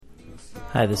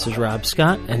Hi, this is Rob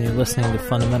Scott, and you're listening to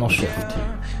Fundamental Shift.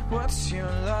 What's your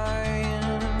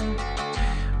line?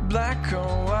 Black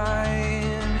or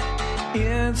white?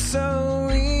 It's so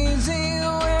easy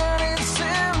when it's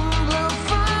simplified.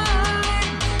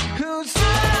 Whose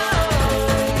side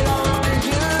are you on?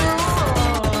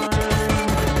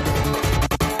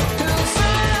 Whose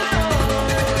side are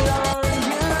you on?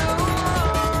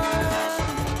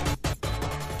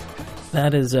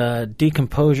 That is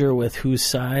Decomposure with Whose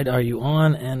Side Are You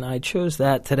On? And I chose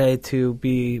that today to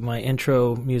be my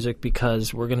intro music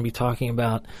because we're going to be talking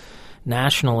about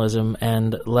nationalism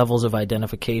and levels of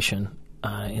identification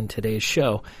in today's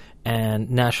show. And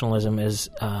nationalism is,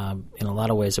 in a lot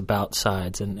of ways, about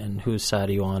sides and whose side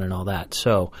are you on and all that.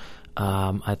 So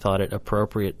I thought it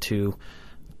appropriate to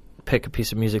pick a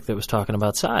piece of music that was talking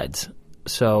about sides.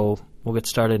 So we'll get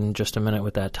started in just a minute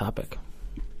with that topic.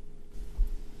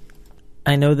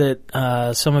 I know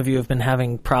that some of you have been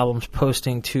having problems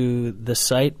posting to the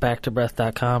site,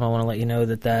 backtobreath.com. I want to let you know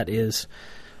that that is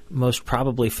most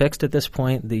probably fixed at this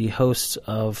point. The hosts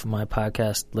of my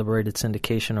podcast, Liberated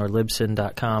Syndication, or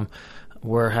libsyn.com,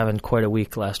 were having quite a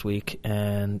week last week.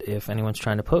 And if anyone's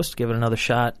trying to post, give it another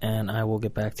shot, and I will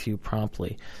get back to you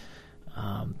promptly.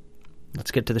 Let's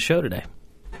get to the show today.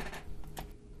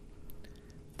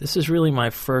 This is really my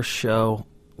first show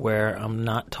where I'm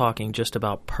not talking just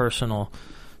about personal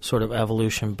sort of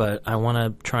evolution, but I want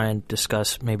to try and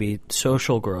discuss maybe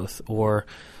social growth or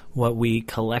what we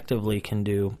collectively can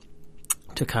do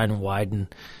to kind of widen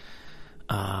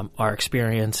our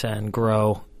experience and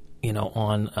grow,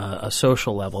 on a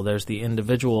social level. There's the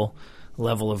individual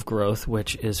level of growth,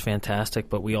 which is fantastic,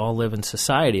 but we all live in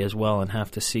society as well and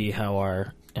have to see how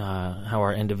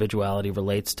our individuality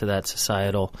relates to that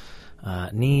societal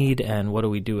need, and what do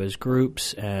we do as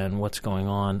groups, and what's going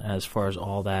on as far as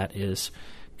all that is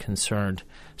concerned.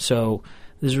 So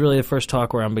this is really the first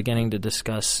talk where I'm beginning to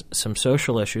discuss some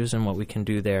social issues and what we can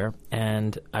do there.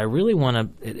 And I really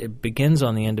want to, it begins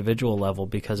on the individual level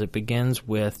because it begins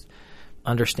with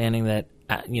understanding that,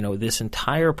 this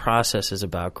entire process is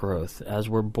about growth. As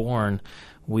we're born,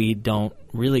 we don't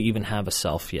really even have a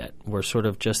self yet. We're sort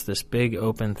of just this big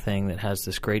open thing that has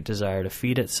this great desire to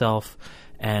feed itself,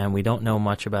 and we don't know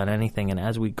much about anything. And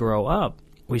as we grow up,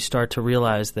 we start to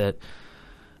realize that,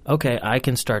 okay, I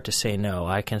can start to say no.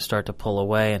 I can start to pull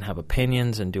away and have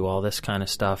opinions and do all this kind of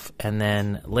stuff. And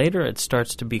then later it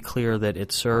starts to be clear that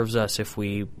it serves us if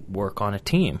we work on a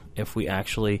team, if we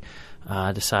actually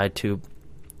decide to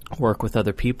work with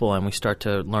other people, and we start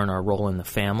to learn our role in the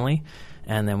family,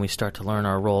 and then we start to learn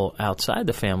our role outside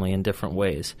the family in different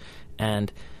ways.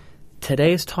 And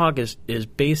today's talk is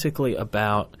basically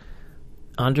about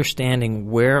understanding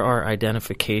where our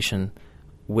identification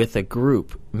with a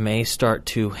group may start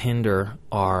to hinder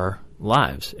our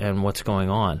lives and what's going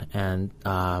on. And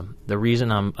the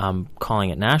reason I'm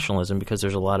calling it nationalism, because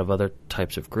there's a lot of other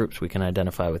types of groups. We can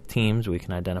identify with teams, we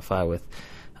can identify with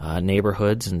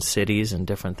neighborhoods and cities and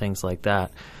different things like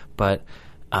that. But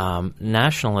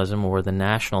nationalism, or the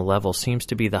national level, seems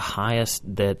to be the highest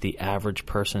that the average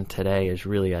person today is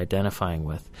really identifying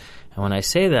with. And when I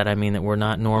say that, I mean that we're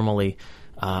not normally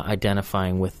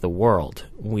identifying with the world.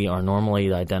 We are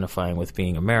normally identifying with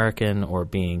being American or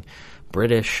being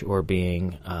British or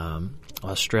being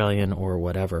Australian or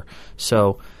whatever.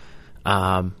 So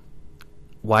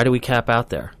why do we cap out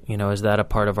there? Is that a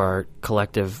part of our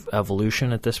collective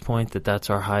evolution at this point, that's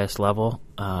our highest level?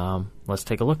 Let's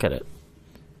take a look at it.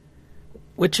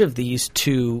 Which of these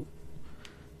two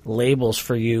labels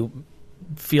for you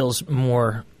feels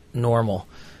more normal?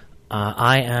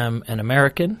 I am an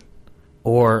American,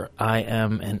 or I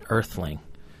am an earthling,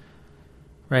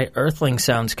 right? Earthling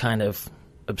sounds kind of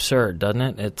absurd, doesn't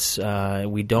it? It's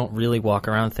we don't really walk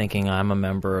around thinking I'm a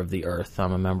member of the earth,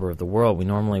 I'm a member of the world. We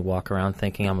normally walk around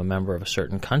thinking I'm a member of a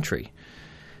certain country.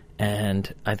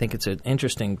 And I think it's an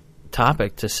interesting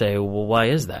topic to say, well, why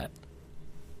is that?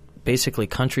 Basically,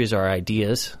 countries are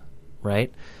ideas,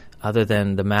 right? Other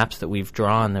than the maps that we've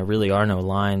drawn, there really are no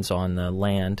lines on the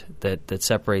land that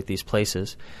separate these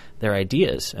places. They're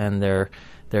ideas, and they're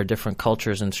different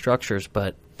cultures and structures,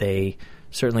 but they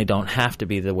certainly don't have to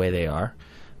be the way they are.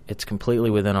 It's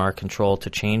completely within our control to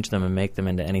change them and make them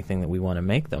into anything that we want to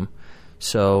make them.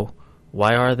 So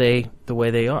why are they the way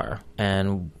they are?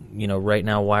 And, right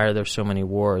now, why are there so many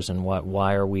wars, and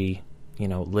why are we,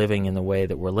 living in the way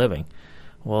that we're living?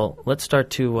 Well, let's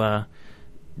start to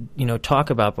talk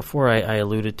about, before I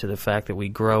alluded to the fact that we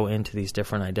grow into these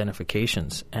different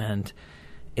identifications. And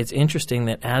it's interesting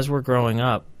that as we're growing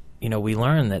up, we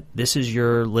learn that this is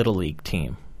your Little League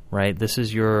team, right? This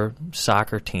is your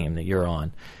soccer team that you're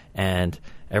on. And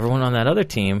everyone on that other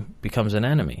team becomes an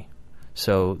enemy.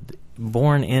 So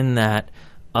born in that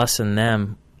us and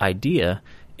them idea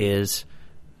is,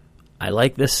 I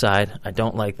like this side, I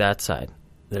don't like that side.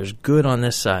 There's good on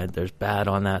this side, there's bad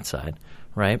on that side,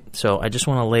 right? So I just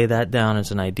want to lay that down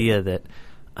as an idea that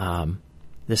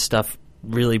this stuff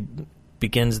really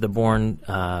begins the born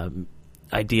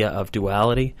idea of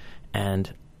duality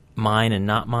and mine and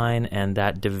not mine, and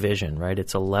that division, right?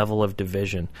 It's a level of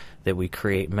division that we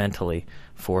create mentally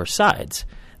for sides.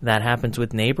 That happens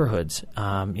with neighborhoods.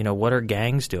 What are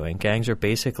gangs doing? Gangs are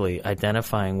basically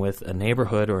identifying with a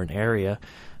neighborhood or an area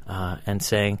and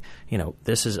saying,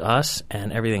 this is us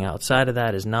and everything outside of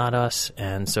that is not us,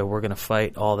 and so we're going to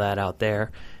fight all that out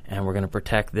there and we're going to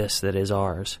protect this that is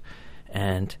ours.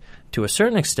 And to a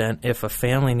certain extent, if a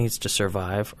family needs to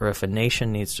survive or if a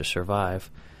nation needs to survive,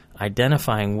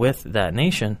 identifying with that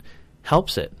nation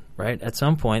helps it, right? At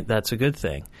some point, that's a good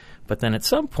thing. But then at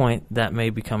some point, that may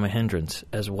become a hindrance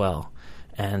as well.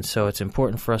 And so it's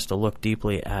important for us to look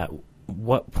deeply at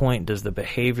what point does the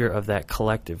behavior of that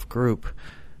collective group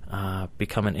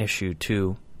become an issue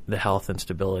to the health and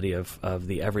stability of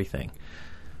the everything.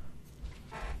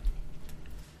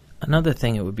 Another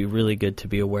thing it would be really good to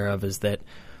be aware of is that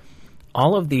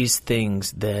all of these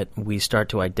things that we start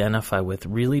to identify with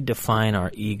really define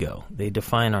our ego. They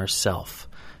define our self.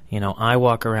 I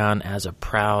walk around as a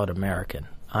proud American.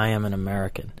 I am an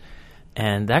American.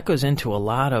 And that goes into a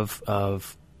lot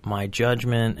of my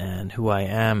judgment and who I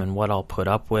am and what I'll put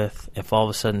up with. If all of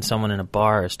a sudden someone in a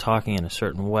bar is talking in a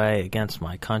certain way against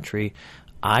my country,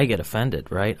 I get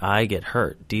offended, right? I get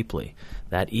hurt deeply.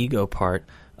 That ego part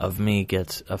of me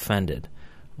gets offended,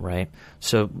 right?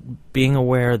 So being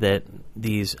aware that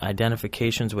these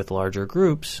identifications with larger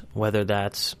groups, whether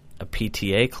that's a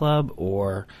PTA club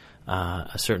or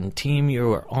a certain team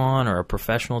you are on or a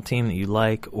professional team that you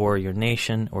like or your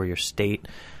nation or your state,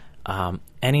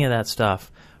 any of that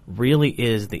stuff really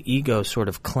is the ego sort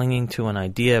of clinging to an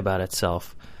idea about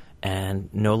itself and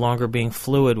no longer being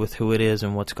fluid with who it is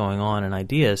and what's going on in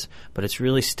ideas, but it's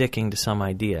really sticking to some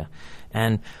idea.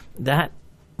 And that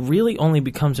really only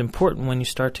becomes important when you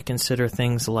start to consider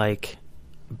things like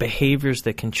behaviors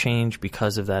that can change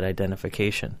because of that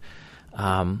identification.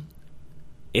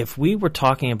 If we were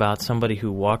talking about somebody who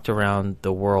walked around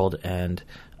the world and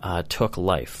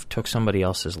took somebody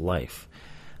else's life,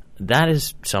 that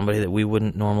is somebody that we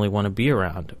wouldn't normally want to be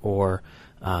around, or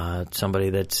somebody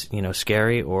that's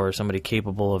scary, or somebody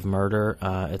capable of murder,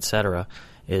 etc.,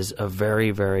 is a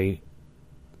very, very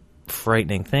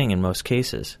frightening thing in most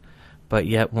cases. But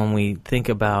yet when we think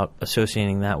about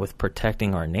associating that with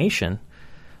protecting our nation,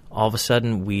 all of a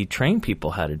sudden we train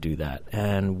people how to do that,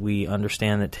 and we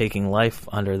understand that taking life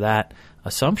under that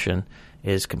assumption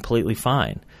is completely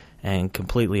fine and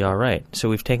completely all right. So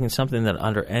we've taken something that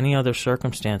under any other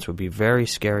circumstance would be very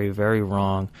scary, very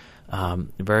wrong,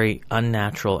 very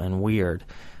unnatural and weird,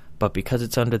 but because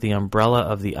it's under the umbrella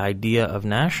of the idea of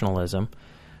nationalism,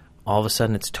 all of a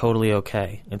sudden it's totally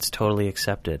okay. It's totally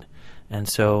accepted. And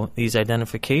so these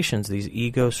identifications, these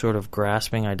ego sort of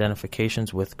grasping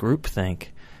identifications with groupthink,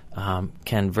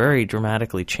 can very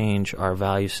dramatically change our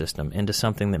value system into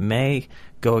something that may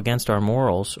go against our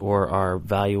morals or our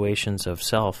valuations of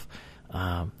self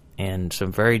in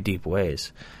some very deep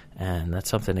ways. And that's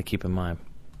something to keep in mind.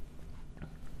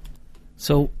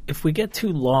 So if we get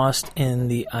too lost in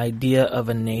the idea of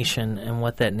a nation and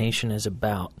what that nation is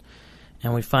about,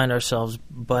 and we find ourselves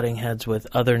butting heads with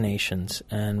other nations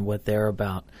and what they're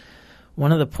about,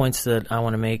 one of the points that I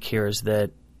want to make here is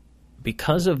that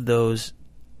because of those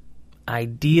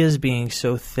ideas being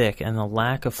so thick and the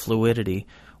lack of fluidity,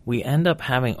 we end up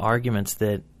having arguments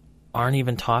that aren't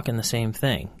even talking the same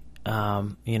thing.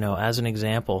 As an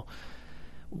example,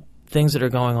 things that are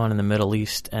going on in the Middle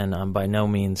East, and I'm by no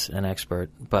means an expert,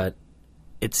 but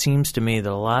it seems to me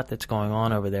that a lot that's going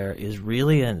on over there is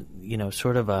really a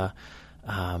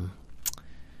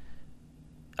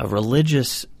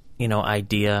religious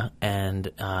idea and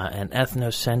an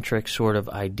ethnocentric sort of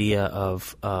idea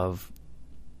of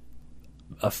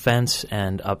offense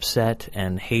and upset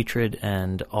and hatred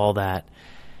and all that.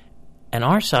 And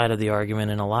our side of the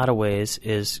argument in a lot of ways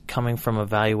is coming from a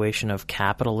valuation of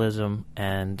capitalism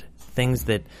and things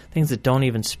that don't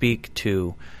even speak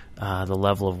to the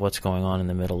level of what's going on in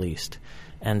the Middle East.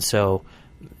 And so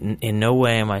in no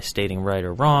way am I stating right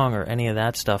or wrong or any of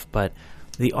that stuff, but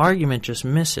the argument just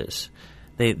misses.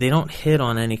 They don't hit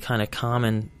on any kind of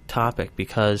common topic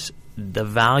because the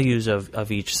values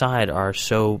of each side are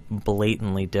so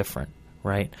blatantly different,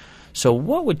 right? So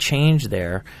what would change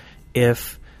there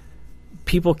if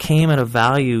people came at a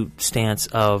value stance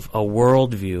of a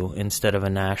world view instead of a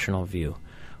national view?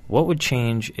 What would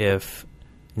change if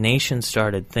nations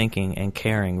started thinking and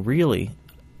caring really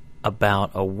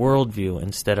about a worldview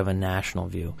instead of a national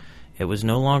view. It was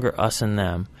no longer us and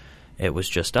them. It was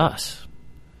just us.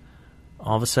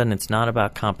 All of a sudden, it's not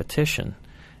about competition.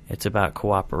 It's about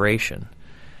cooperation.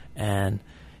 And,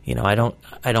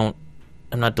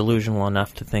 I'm not delusional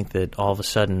enough to think that all of a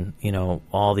sudden,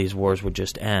 all these wars would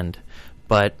just end.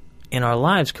 But in our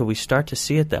lives, could we start to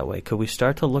see it that way? Could we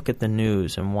start to look at the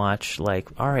news and watch, like,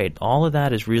 all right, all of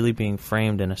that is really being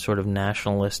framed in a sort of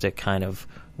nationalistic kind of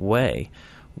way.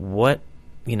 What,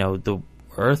 the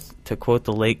Earth, to quote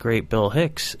the late, great Bill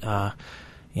Hicks,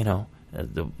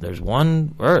 there's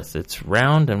one Earth. It's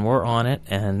round and we're on it.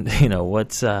 And,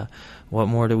 what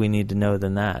more do we need to know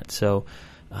than that? So,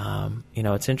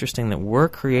 it's interesting that we're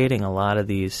creating a lot of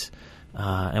these,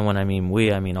 and when I mean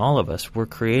we, I mean all of us. We're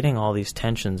creating all these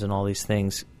tensions and all these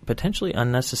things potentially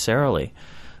unnecessarily.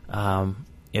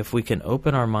 If we can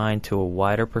open our mind to a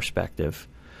wider perspective,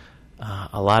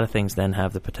 a lot of things then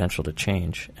have the potential to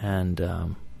change.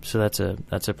 And so that's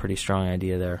a pretty strong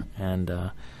idea there.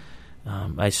 And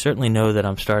I certainly know that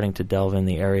I'm starting to delve in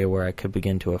the area where I could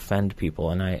begin to offend people,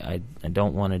 and I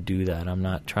don't want to do that. I'm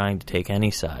not trying to take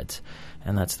any sides,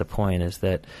 and that's the point, is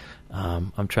that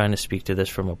I'm trying to speak to this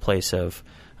from a place of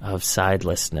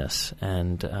sidelessness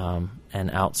and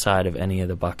outside of any of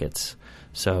the buckets.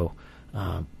 So,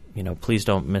 please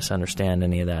don't misunderstand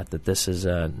any of that this is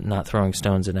not throwing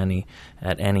stones at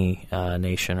any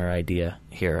nation or idea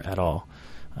here at all.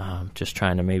 Just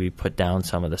trying to maybe put down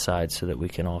some of the sides so that we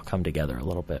can all come together a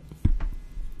little bit.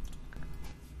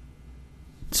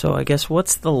 So I guess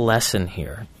what's the lesson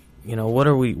here? What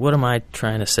am I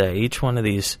trying to say? Each one of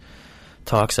these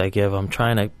talks I give, I'm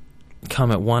trying to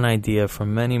come at one idea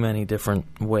from many, many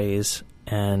different ways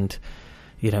and,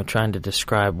 trying to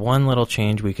describe one little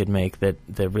change we could make that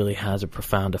really has a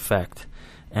profound effect.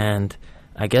 And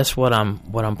I guess what I'm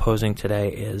posing today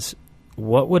is,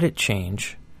 what would it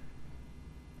change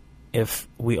if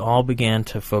we all began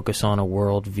to focus on a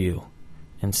world view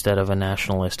instead of a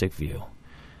nationalistic view?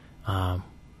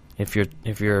 If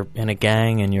you're in a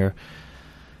gang and you're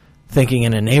thinking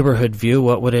in a neighborhood view,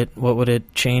 what would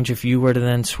it change if you were to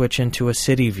then switch into a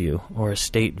city view or a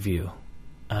state view?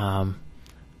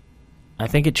 I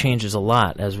think it changes a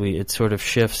lot as it sort of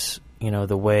shifts,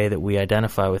 the way that we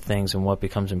identify with things and what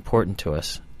becomes important to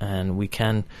us, and we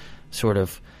can sort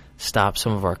of stop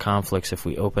some of our conflicts if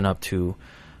we open up to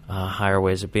higher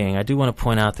ways of being. I do want to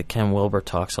point out that Ken Wilber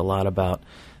talks a lot about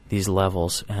these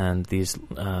levels and these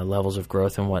levels of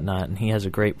growth and whatnot, and he has a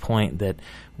great point that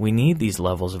we need these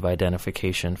levels of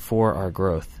identification for our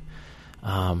growth.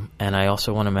 And I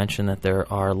also want to mention that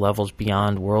there are levels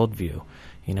beyond worldview.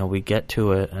 We get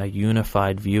to a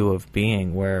unified view of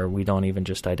being where we don't even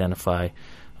just identify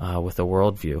with a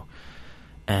worldview.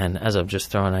 And as I'm just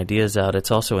throwing ideas out,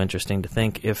 it's also interesting to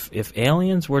think if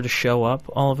aliens were to show up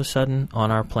all of a sudden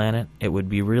on our planet, it would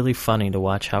be really funny to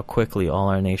watch how quickly all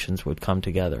our nations would come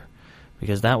together,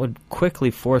 because that would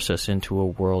quickly force us into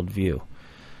a worldview.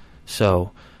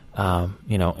 So,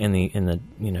 in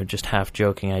the just half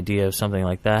joking idea of something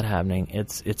like that happening,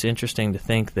 it's interesting to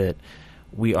think that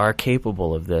we are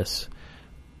capable of this.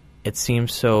 It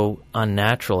seems so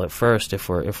unnatural at first if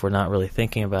we're not really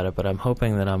thinking about it, but I'm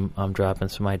hoping that I'm dropping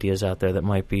some ideas out there that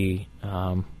might be,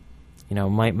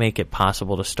 might make it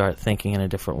possible to start thinking in a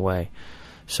different way.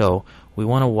 So we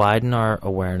want to widen our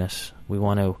awareness. We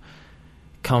want to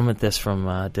come at this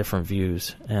from different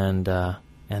views, and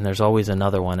there's always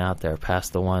another one out there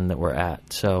past the one that we're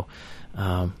at. So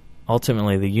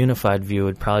ultimately, the unified view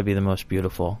would probably be the most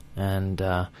beautiful,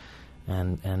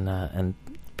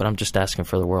 but I'm just asking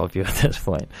for the worldview at this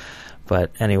point.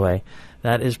 But anyway,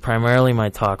 that is primarily my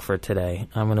talk for today.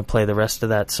 I'm going to play the rest of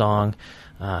that song,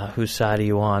 Whose Side Are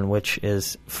You On?, which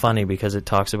is funny because it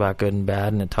talks about good and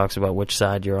bad, and it talks about which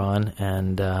side you're on,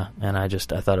 and I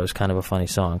thought it was kind of a funny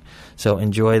song. So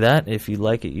enjoy that. If you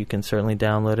like it, you can certainly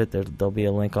download it. There'll be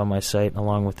a link on my site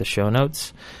along with the show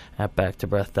notes at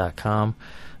backtobreath.com.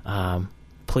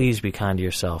 Please be kind to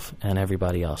yourself and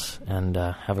everybody else, and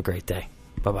have a great day.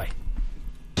 Bye-bye.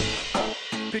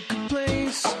 Pick a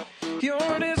place,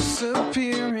 you're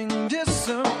disappearing to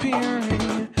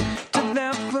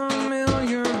that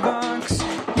familiar box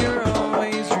you're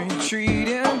always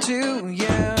retreating to,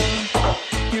 yeah.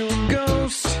 You're a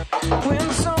ghost when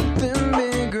something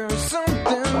bigger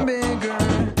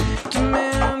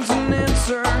demands an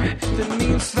answer that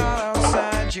means thought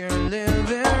outside your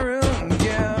living room,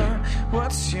 yeah.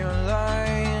 What's your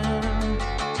line,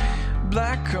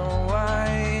 black or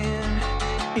white?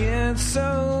 It's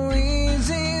so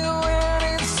easy when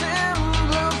it's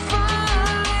simplified.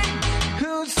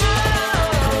 Whose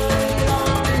side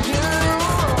are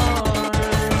you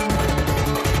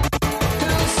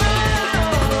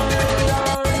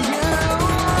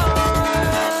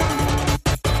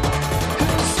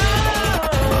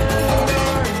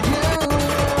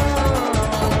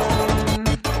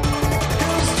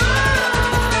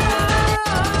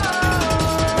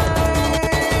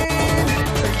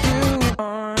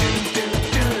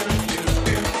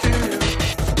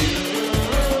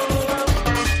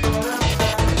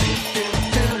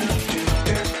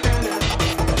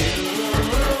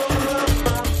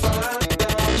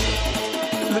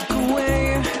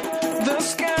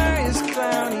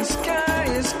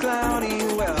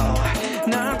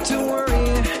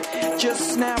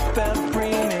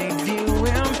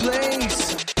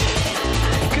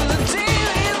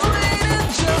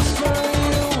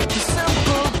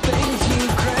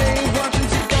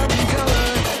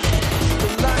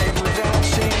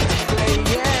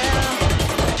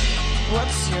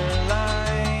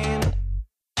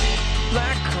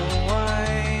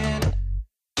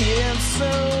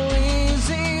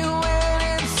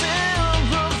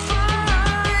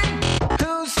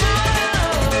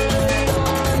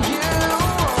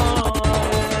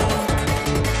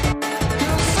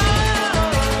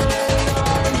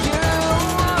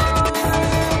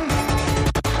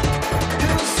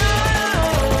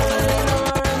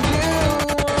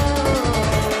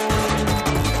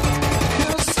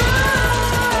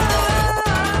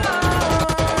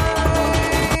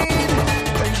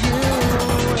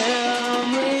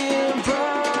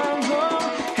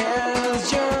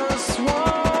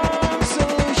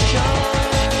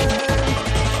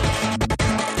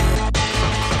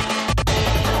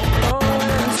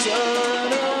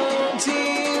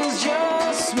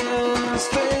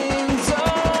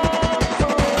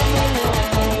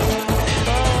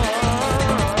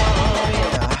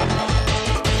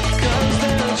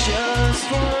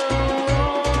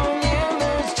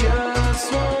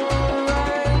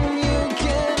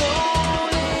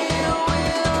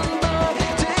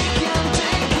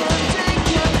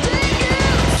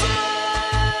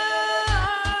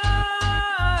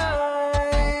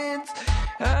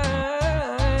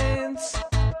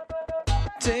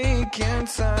taking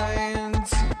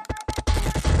signs.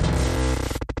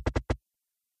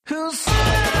 Who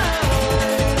said